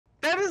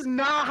That is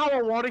not how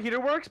a water heater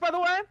works, by the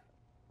way.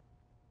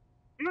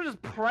 You don't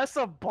just press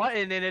a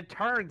button and it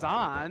turns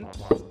on.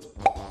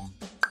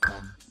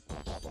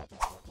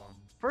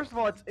 First of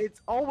all,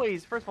 it's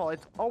always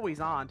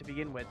on to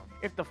begin with.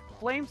 If the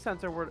flame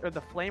sensor were, or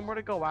the flame were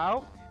to go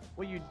out,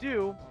 what you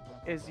do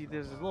is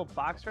there's a little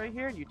box right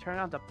here, and you turn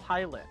on the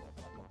pilot,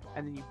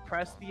 and then you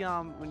press the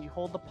when you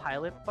hold the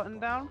pilot button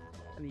down,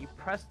 and then you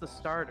press the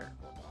starter,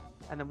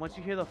 and then once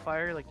you hear the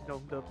fire, like the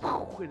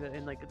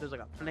and like there's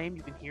like a flame,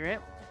 you can hear it.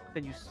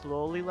 Then you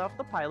slowly let off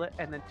the pilot,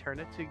 and then turn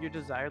it to your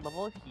desired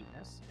level of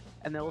heatness,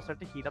 and then it will start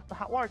to heat up the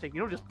hot water tank. You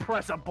don't just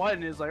press a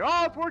button and it's like,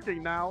 oh, it's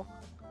working now.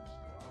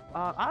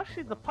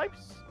 Actually, the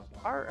pipes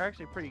are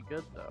actually pretty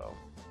good, though.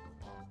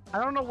 I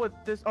don't know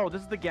what this... Oh,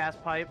 this is the gas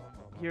pipe.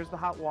 Here's the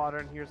hot water,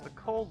 and here's the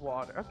cold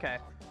water. Okay.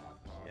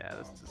 Yeah,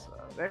 this is...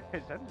 They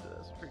paid attention to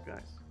this. Pretty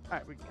nice.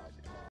 Alright, we can get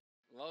it.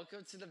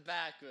 Welcome to the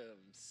back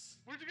rooms.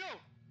 Where'd you go?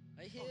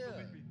 Right here. Oh, don't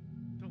leave me.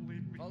 Don't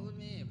leave me. Follow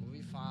me. We'll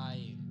be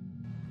fine.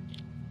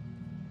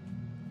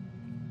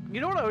 You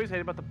know what I always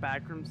hate about the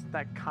back rooms?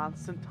 That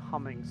constant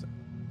humming.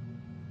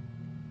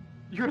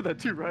 You heard that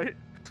too, right?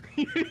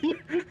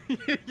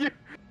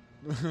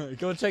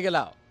 Go check it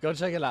out. Go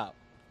check it out.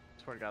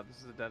 I swear to God,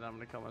 this is a dead end. I'm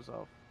gonna kill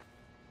myself.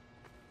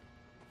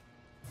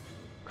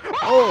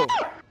 Oh!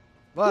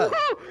 What?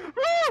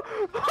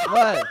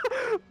 What?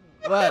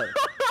 What?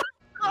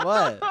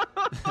 What?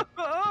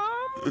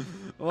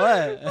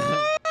 What?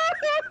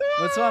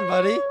 What's wrong,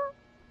 buddy?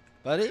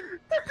 Buddy?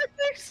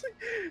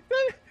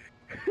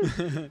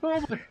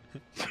 Oh my...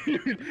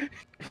 Dude.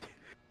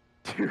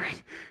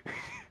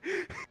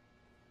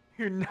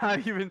 You're not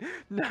even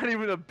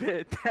a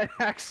bit. That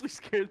actually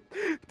scared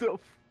the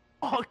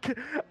fuck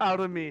out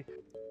of me.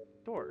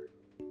 Door.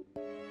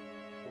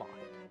 Locked.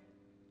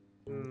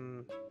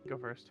 Go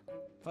first.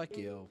 Fuck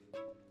you.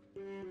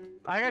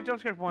 I got jump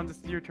scared once.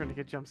 It's your turn to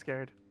get jump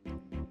scared.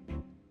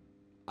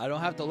 I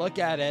don't have to look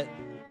at it.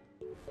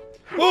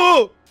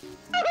 Oh!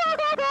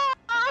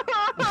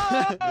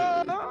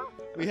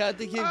 We have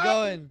to keep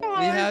going.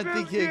 We have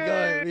to keep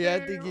going. We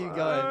have to keep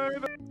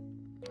going.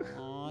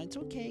 Oh, it's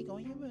okay. Go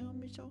in your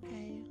room. It's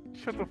okay.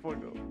 Shut the fuck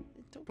up.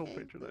 It's okay. Don't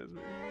patronize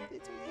me.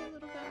 It's okay,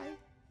 little guy.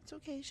 It's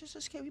okay. It's just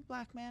a scary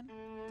black man.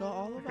 Go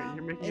all Okay, around.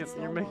 you're making it's it.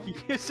 You're making.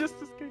 It's just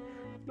a scary.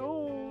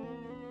 No.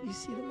 You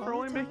see them all We're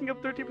only the time? making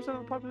up 13% of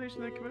the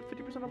population that commit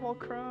 50% of all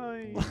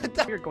crimes. What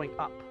the? We're going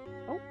up.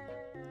 Oh.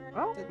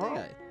 Oh. That Well.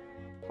 guy.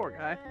 Poor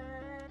guy.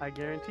 I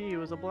guarantee you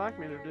it was a black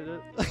man who did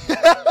it.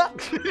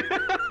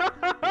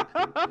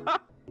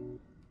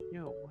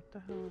 Yo, what the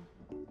hell?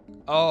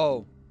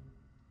 Oh.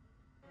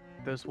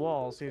 This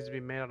wall seems to be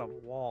made out of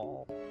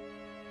wall.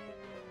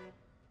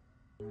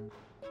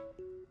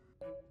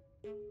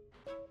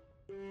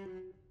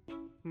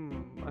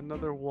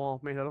 Another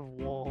wall made out of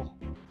wall.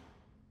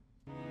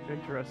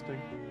 Interesting.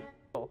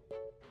 Oh.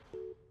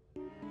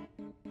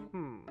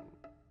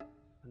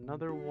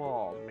 Another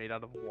wall made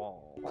out of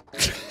wall.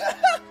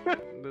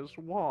 This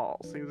wall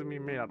seems to be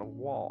made out of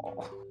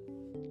wall.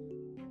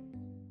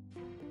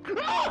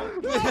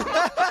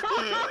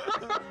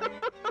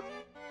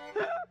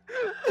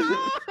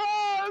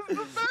 It's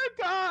the third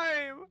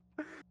time!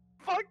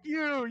 Fuck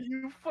you,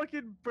 you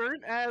fucking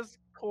burnt ass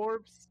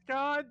corpse.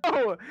 God.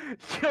 Oh,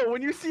 yo,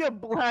 when you see a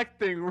black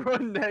thing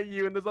run at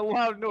you and there's a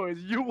loud noise,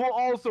 you will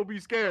also be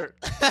scared.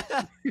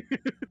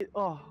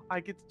 Oh, I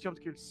get jump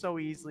scared so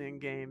easily in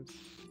games.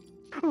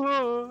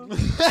 Like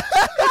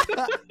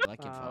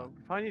it fun.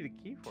 If I need a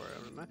key for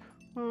it,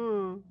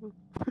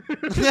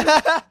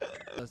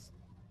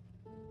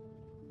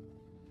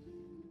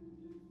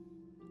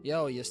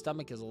 Yo, your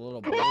stomach is a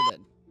little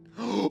bloated.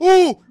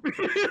 Ooh!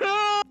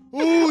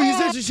 Ooh, he's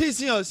actually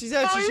chasing us. He's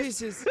actually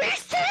chasing us.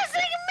 He's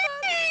chasing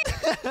me!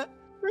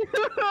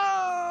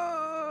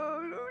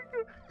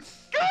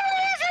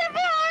 Guys, are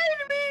behind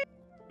me!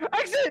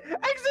 Exit!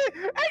 Exit!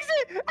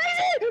 Exit!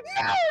 Exit!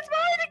 No, it's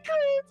behind the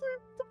gate!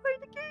 It's behind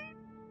the gate!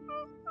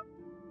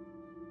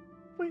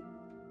 Wait.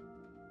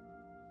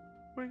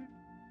 Wait.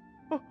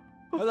 Oh.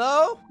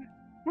 Hello?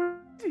 Where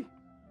is he?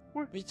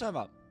 What are you talking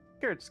about?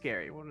 Scared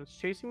scary. When it's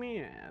chasing me,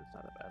 yeah, it's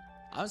not that bad.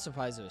 I'm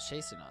surprised it was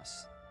chasing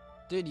us.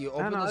 Dude, you No,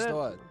 opened no, this it-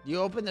 door. You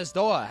opened this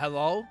door.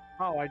 Hello?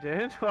 Oh, I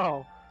did?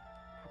 Oh.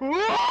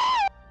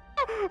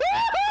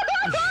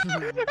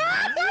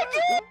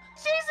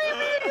 Chasing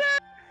me again!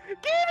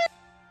 Keep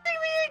chasing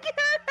me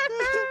again!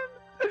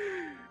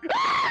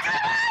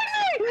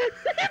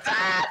 It's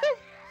on!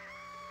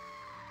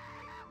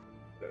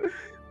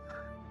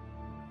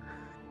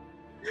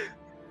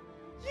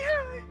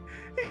 Yeah.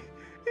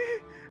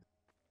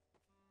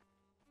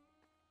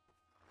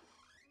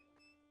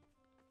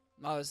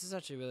 Oh, this is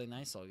actually really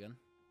nice, Logan.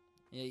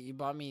 Yeah, you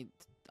brought me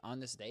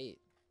on this date.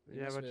 You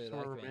Yeah, must but really it's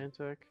more like me.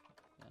 romantic.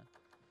 Yeah.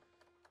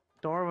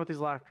 Don't worry about these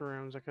locked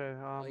rooms, okay?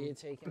 Are you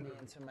taking me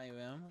into my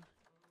room?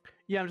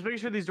 Yeah, I'm just making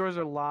sure these doors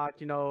are locked.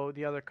 You know,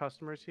 the other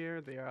customers here,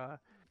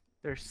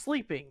 they're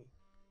sleeping.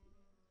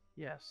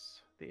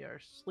 Yes, they are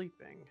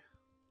sleeping.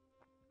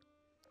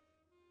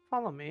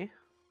 Follow me.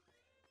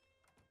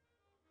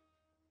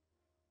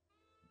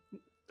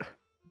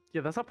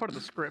 Yeah, that's not part of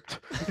the script.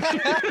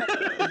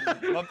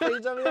 What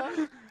page are we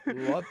on?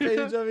 What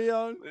page are we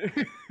on?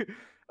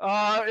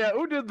 Yeah,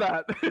 who did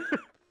that?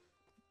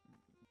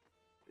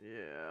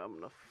 Yeah, I'm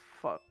gonna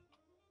fuck.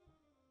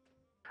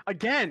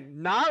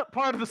 Again, not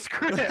part of the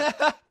script.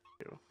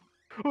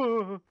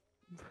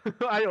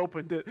 I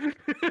opened it.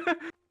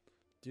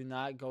 Do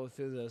not go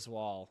through this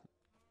wall.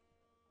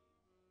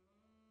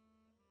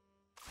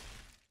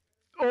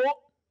 Oh.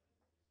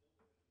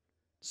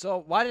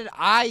 So why did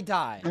I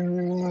die?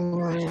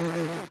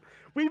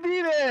 We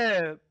beat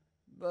it.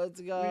 Let's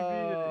We beat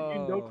it.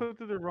 You no go. clip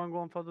through the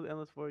rungle and fell to the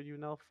endless void. You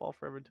now fall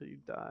forever until you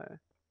die.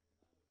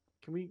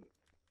 Can we?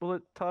 Will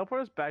it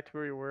teleport us back to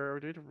where we were, or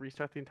do we have to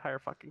restart the entire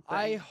fucking thing?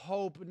 I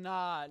hope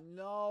not.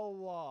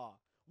 No.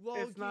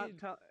 Logan, It's not.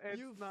 It's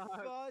you not.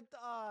 fucked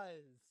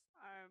us.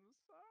 I'm